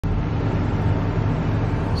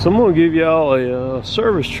So I'm gonna give y'all a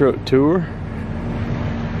service truck tour.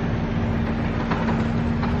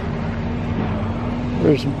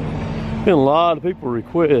 There's been a lot of people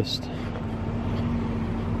request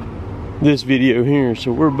this video here,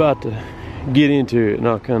 so we're about to get into it and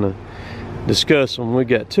I'll kind of discuss them. We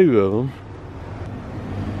got two of them.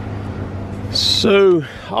 So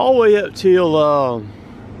all the way up till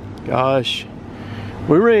gosh,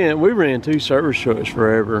 we ran two service trucks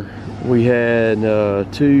forever. We had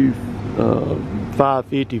two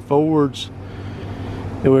 550 Fords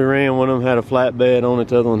that we ran. One of them had a flat bed on it,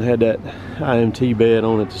 the other one had that IMT bed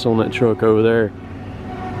on it that's on that truck over there.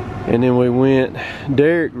 And then we went,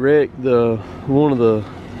 Derek wrecked one of the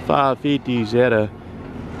 550s. He had a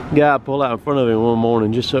guy pull out in front of him one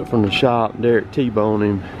morning just up from the shop. Derek T-boned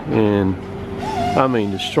him and I mean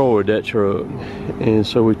destroyed that truck. And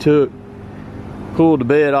so we pulled the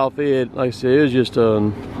bed off it. Like I said, it was just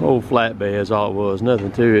an old flatbed is all it was,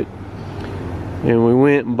 nothing to it. And we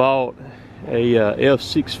went and bought a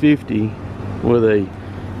F650 with a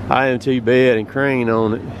IMT bed and crane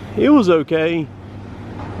on it. It was okay,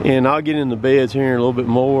 and I'll get in the beds here in a little bit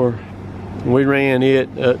more. We ran it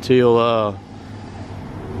up till well,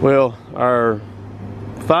 our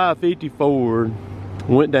 550 Ford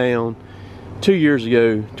went down 2 years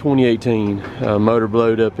ago, 2018. Motor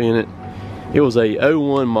blowed up in it. It was a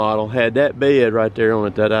 01 model, had that bed right there on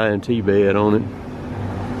it, that IMT bed on it.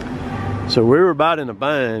 So we were about in a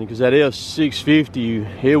bind because that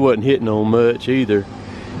F650, it wasn't hitting on much either.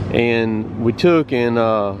 And we took and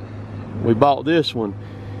we bought this one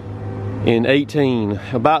in 18,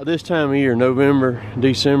 about this time of year, November,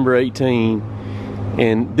 December 18.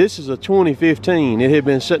 And this is a 2015. It had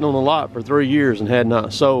been sitting on the lot for 3 years and had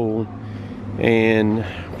not sold. And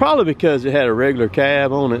probably because it had a regular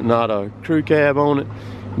cab on it, not a crew cab on it,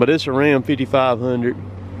 but it's a Ram 5500,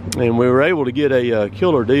 and we were able to get a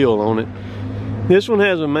killer deal on it. This one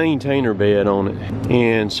has a maintainer bed on it,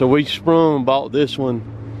 and so we sprung and bought this one,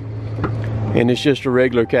 and it's just a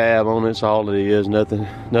regular cab on it. It's all it is,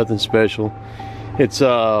 nothing special. It's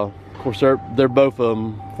of course they're both of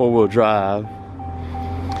them 4-wheel drive.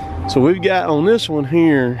 So we've got on this one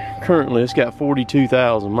here currently, it's got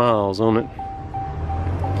 42,000 miles on it.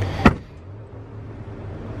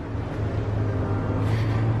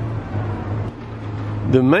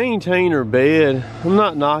 The maintainer bed, I'm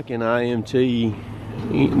not knocking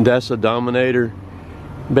IMT, that's a Dominator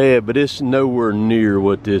bed, but it's nowhere near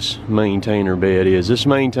what this maintainer bed is. This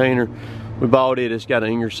maintainer, we bought it, it's got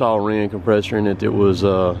an Ingersoll Rand compressor in it that was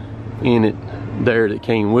in it there that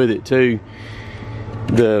came with it too.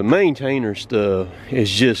 The maintainer stuff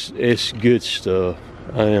is just, it's good stuff.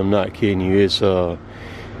 I am not kidding you. It's the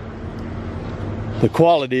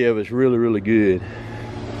quality of it's really good.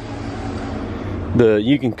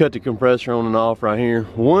 You can cut the compressor on and off right here.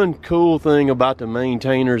 One cool thing about the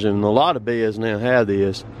maintainers, and a lot of beds now have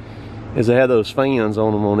this, is they have those fans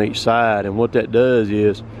on them on each side. And what that does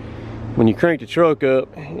is, when you crank the truck up,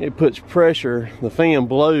 it puts pressure, the fan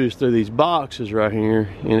blows through these boxes right here,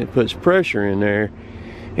 and it puts pressure in there.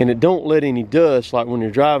 And it don't let any dust, like when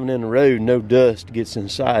you're driving in the road, no dust gets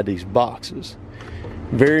inside these boxes.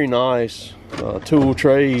 Very nice tool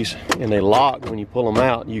trays, and they lock when you pull them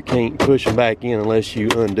out. You can't push them back in unless you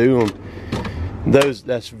undo them.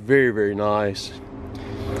 That's very nice.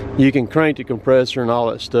 You can crank the compressor and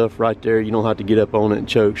all that stuff right there. You don't have to get up on it, and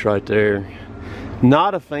chokes right there.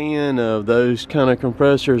 Not a fan of those kind of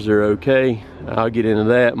compressors. They're okay. I'll get into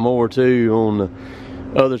that more too on the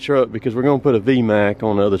other truck, because we're going to put a VMAC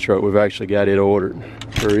on the other truck. We've actually got it ordered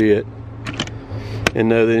for it. And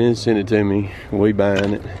no, they didn't send it to me. We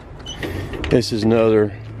buying it. This is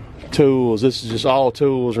another tools. This is just all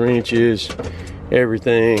tools, wrenches,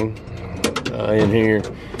 everything in here.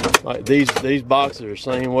 Like these boxes are the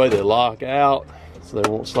same way. They lock out, so they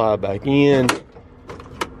won't slide back in.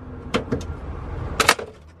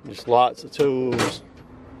 Just lots of tools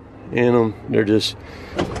in them. They're just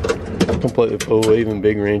completely full, even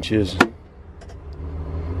big wrenches.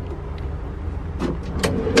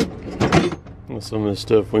 And some of the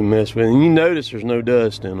stuff we mess with. And you notice there's no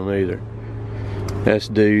dust in them either. That's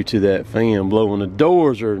due to that fan blowing. The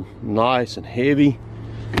doors are nice and heavy.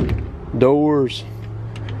 Doors,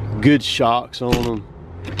 good shocks on them.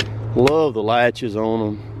 Love the latches on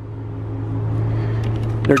them.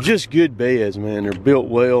 They're just good beds, man. They're built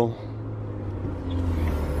well.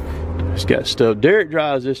 It's got stuff. Derek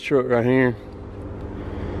drives this truck right here.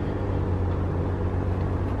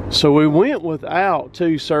 So we went without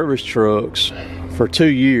two service trucks for 2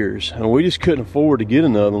 years, and we just couldn't afford to get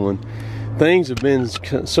another one. Things have been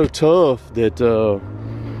so tough that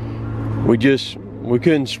we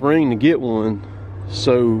couldn't spring to get one.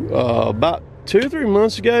 So about 2 or 3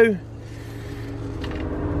 months ago,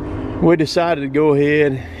 we decided to go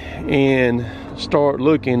ahead and start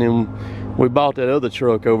looking, and we bought that other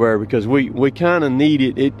truck over there because we kind of need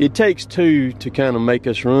it. It takes two to kind of make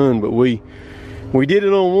us run, but we did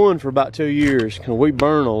it on one for about 2 years because we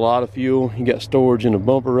burn a lot of fuel. You got storage in the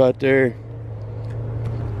bumper right there.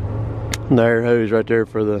 And the air hose right there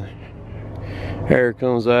for the air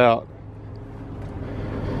comes out.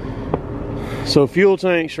 So fuel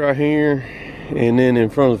tank's right here, and then in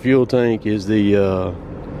front of the fuel tank is the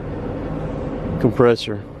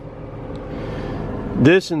compressor.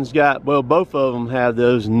 This one's got, well, both of them have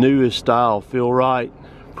those newest style Feel Right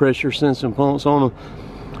pressure sensing pumps on them.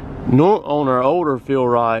 On our older Feel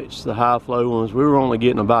Rights, the high flow ones, we were only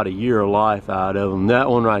getting about a year of life out of them. That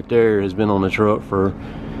one right there has been on the truck for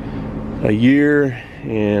a year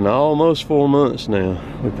and almost 4 months now.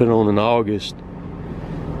 We put it on in August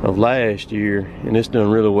of last year, and it's done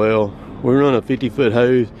really well. We run a 50-foot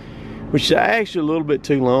hose, which is actually a little bit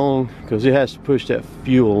too long because it has to push that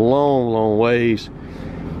fuel a long ways.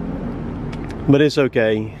 But it's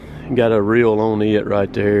okay. Got a reel on it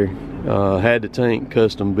right there. Had the tank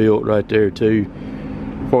custom built right there too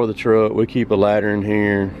for the truck. We keep a ladder in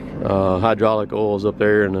here. Hydraulic oil's up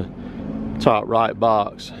there in the top right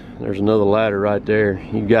box. There's another ladder right there.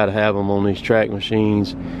 You got to have them on these track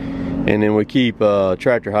machines. And then we keep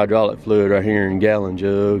tractor hydraulic fluid right here in gallon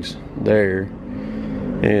jugs there.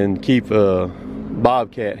 And keep a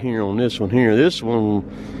Bobcat here on this one here. This one,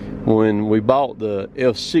 when we bought the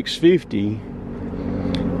F650,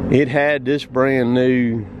 it had this brand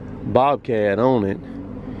new Bobcat on it.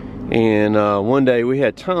 And one day we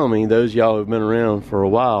had Tommy, those of y'all who've been around for a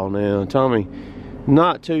while now, Tommy,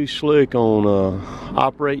 not too slick on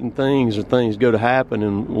operating things or things go to happen,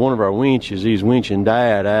 and one of our winches, he's winching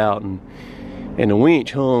Dad out, and the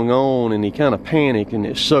winch hung on, and he kind of panicked, and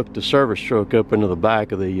it sucked the service truck up into the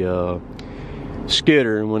back of the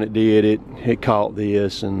skidder, and when it did, it caught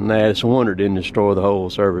this, and that's a wonder it didn't destroy the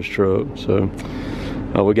whole service truck. So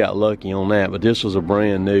we got lucky on that. But this was a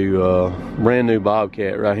brand new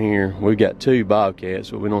Bobcat right here. We got 2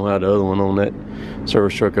 Bobcats, but we don't have the other one on that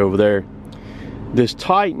service truck over there. This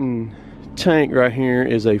Titan tank right here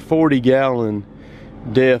is a 40-gallon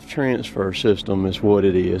DEF transfer system is what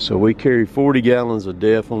it is. So we carry 40 gallons of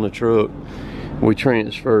DEF on the truck. We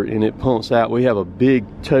transfer and it pumps out. We have a big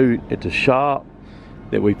tote at the shop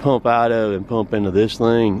that we pump out of and pump into this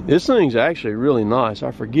thing. This thing's actually really nice.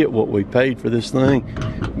 I forget what we paid for this thing,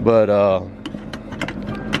 but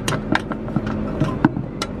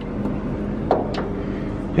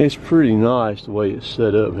it's pretty nice the way it's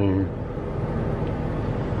set up here.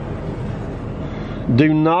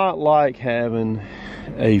 Do not like having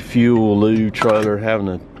a fuel lube trailer, having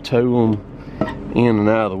to tow them in and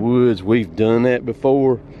out of the woods. We've done that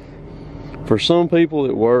before. For some people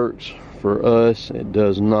it works. For us, it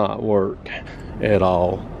does not work at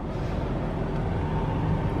all.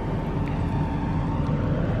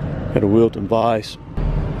 Got a Wilton vise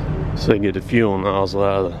so I can get the fuel nozzle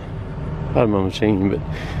out of my machine. But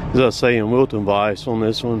as I was saying, Wilton vise on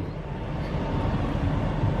this one.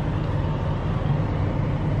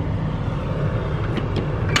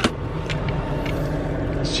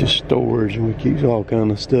 It's just storage, and we keep all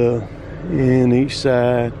kind of stuff in each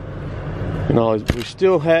side. And all, we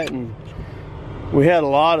still hadn't. We had a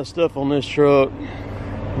lot of stuff on this truck.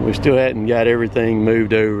 We still hadn't got everything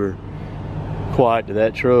moved over quite to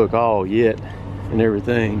that truck all yet, and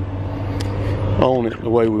everything on it the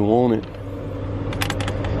way we want it.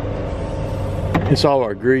 It's all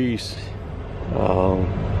our grease,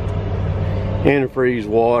 antifreeze,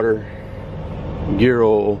 water, gear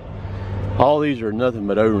oil. All these are nothing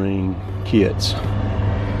but O-ring kits.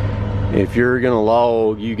 If you're gonna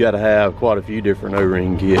log, you gotta have quite a few different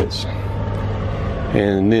O-ring kits.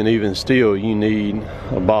 And then even still, you need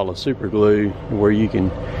a bottle of super glue where you can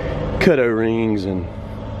cut O-rings and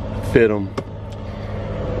fit them,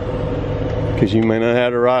 because you may not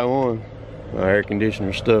have the right one. Air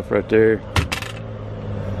conditioner stuff right there.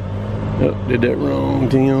 Oh, did that wrong,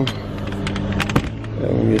 Tim.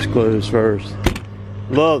 That one gets closed first.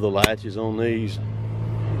 Love the latches on these.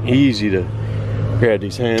 Easy to grab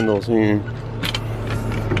these handles here.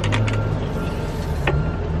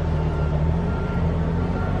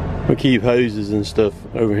 We keep hoses and stuff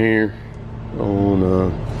over here on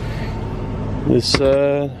this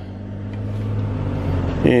side,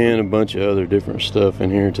 and a bunch of other different stuff in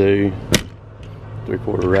here too.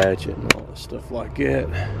 3/4 ratchet and all that stuff like that.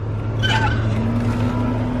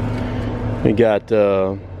 We got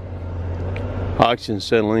oxygen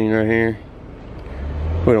acetylene right here.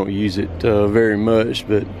 We don't use it very much,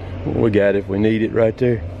 but we got it if we need it right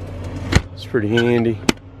there. It's pretty handy.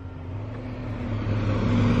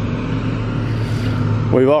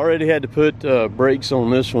 We've already had to put brakes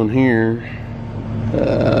on this one here.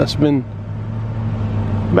 It's been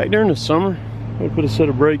back during the summer. We put a set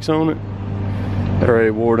of brakes on it. They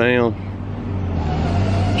already wore down.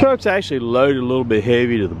 Truck's actually loaded a little bit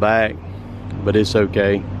heavy to the back, but it's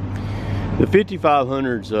okay. The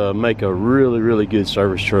 5500s make a really good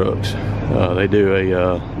service trucks. They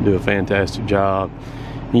do a fantastic job.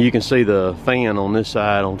 And you can see the fan on this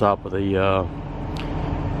side on top of the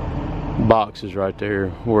boxes right there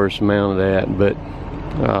where it's mounted at. But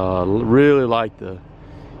really like the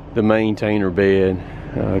maintainer bed,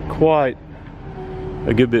 quite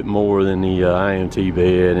a good bit more than the IMT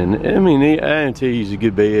bed. And I mean, the IMT is a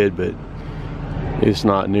good bed, but it's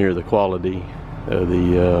not near the quality of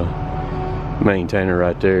the maintainer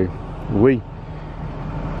right there.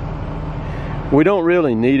 We don't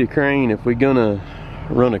really need a crane. If we're gonna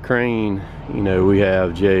run a crane, you know, we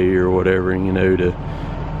have Jay or whatever, you know, to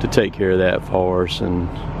take care of that for us, and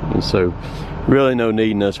so really no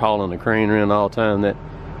needing us hauling a crane around all the time. That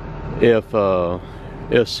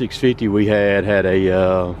F650 we had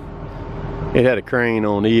a it had a crane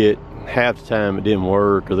on it. Half the time it didn't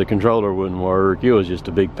work, or the controller wouldn't work. It was just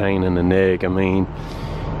a big pain in the neck. I mean,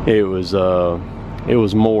 it was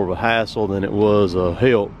more of a hassle than it was a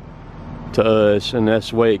help to us, and that's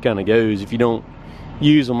the way it kind of goes. If you don't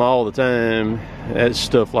use them all the time, that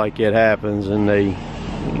stuff like that happens, and they,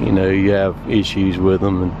 you know, you have issues with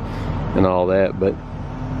them and all that. But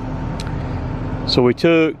so we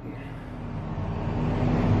took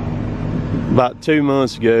about 2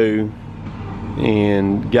 months ago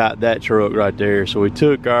and got that truck right there. So we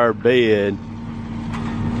took our bed,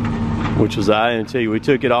 which was the IMT, we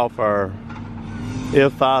took it off our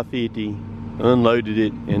F550, unloaded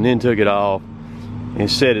it, and then took it off and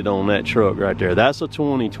set it on that truck right there. That's a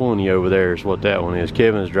 2020 over there is what that one is.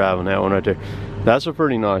 Kevin's driving that one right there. That's a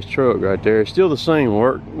pretty nice truck right there. It's still the same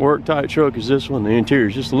work type truck as this one. The interior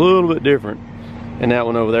is just a little bit different than that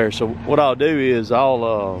one over there. So what I'll do is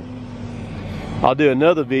I'll do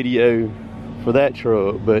another video for that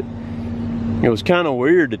truck. But it was kind of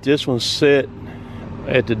weird that this one's set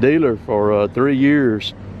at the dealer for 3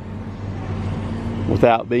 years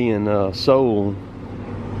without being sold,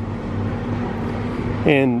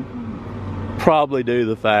 and probably due to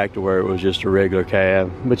the fact of where it was just a regular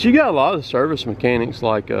cab. But you got a lot of service mechanics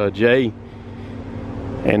like Jay,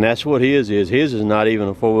 and that's what his is. His is not even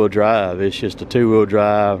a 4-wheel drive. It's just a 2-wheel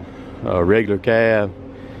drive, regular cab.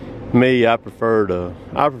 Me, I prefer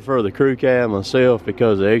the crew cab myself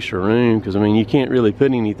because of the extra room. Because I mean, you can't really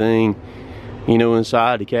put anything, you know,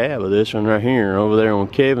 inside the cab of this one right here. Over there on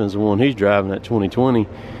Kevin's, the one he's driving, that 2020,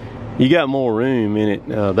 you got more room in it.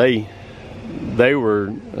 They were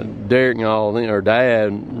Derek and all, or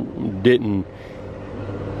Dad didn't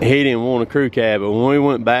want a crew cab, but when we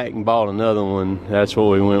went back and bought another one, that's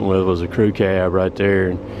what we went with, was a crew cab right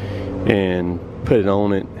there, and put it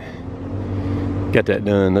on it. Got that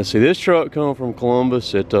done. Let's see, this truck come from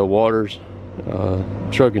Columbus at Waters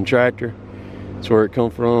Truck and Tractor. That's where it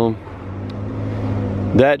come from.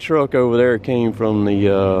 That truck over there came from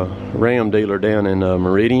the Ram dealer down in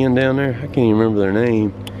Meridian down there. I can't even remember their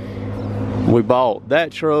name. We bought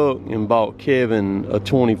that truck and bought Kevin a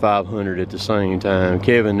 2500 at the same time.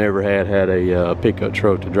 Kevin never had a pickup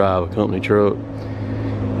truck to drive, a company truck,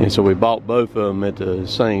 and so we bought both of them at the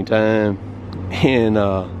same time, and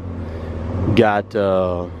got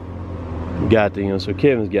them. So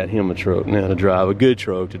Kevin's got him a truck now to drive, a good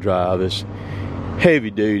truck to drive. It's heavy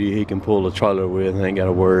duty. He can pull a trailer with, and ain't got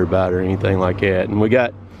to worry about it or anything like that. And we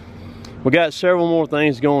got several more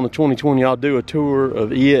things going in the 2020. I'll do a tour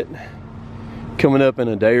of it coming up in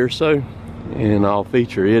a day or so, and I'll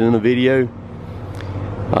feature it in a video.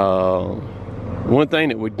 One thing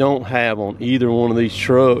that we don't have on either one of these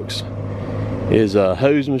trucks is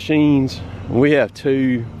hose machines. We have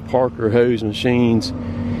 2 Parker hose machines,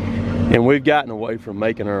 and we've gotten away from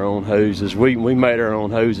making our own hoses. We made our own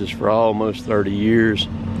hoses for almost 30 years,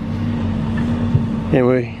 and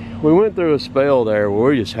we went through a spell there where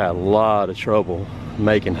we just had a lot of trouble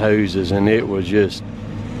making hoses, and it was just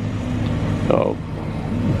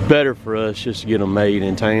better for us just to get them made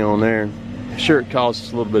in town there. Sure, it costs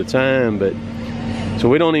us a little bit of time, but so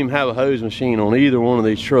we don't even have a hose machine on either one of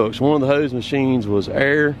these trucks. One of the hose machines was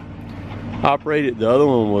air operated, the other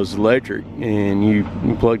one was electric, and you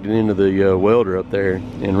plugged it into the welder up there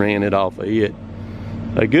and ran it off of it.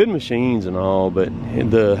 Good machines and all, but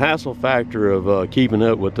the hassle factor of keeping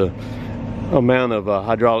up with the amount of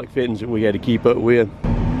hydraulic fittings that we had to keep up with.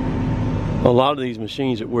 A lot of these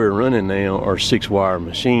machines that we're running now are 6-wire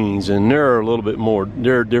machines, and they're a little bit more,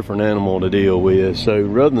 they're a different animal to deal with. So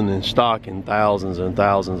rather than stocking thousands and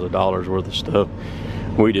thousands of dollars worth of stuff,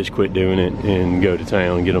 we just quit doing it and go to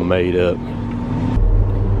town and get them made up.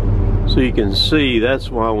 So you can see that's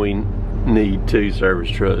why we need 2 service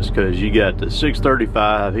trucks, because you got the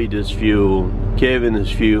 635, he just fueled, Kevin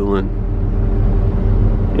is fueling,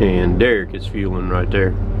 and Derek is fueling right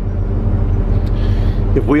there.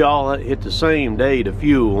 If we all hit the same day to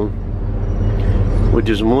fuel with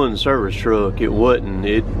just 1 service truck, it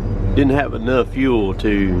didn't have enough fuel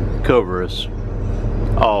to cover us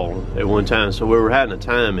all at one time, so we were having to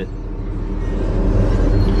time it.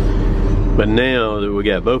 But now that we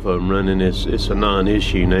got both of them running, it's a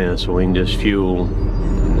non-issue now, so we can just fuel.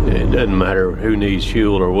 It doesn't matter who needs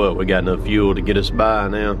fuel or what, we got enough fuel to get us by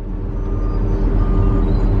now.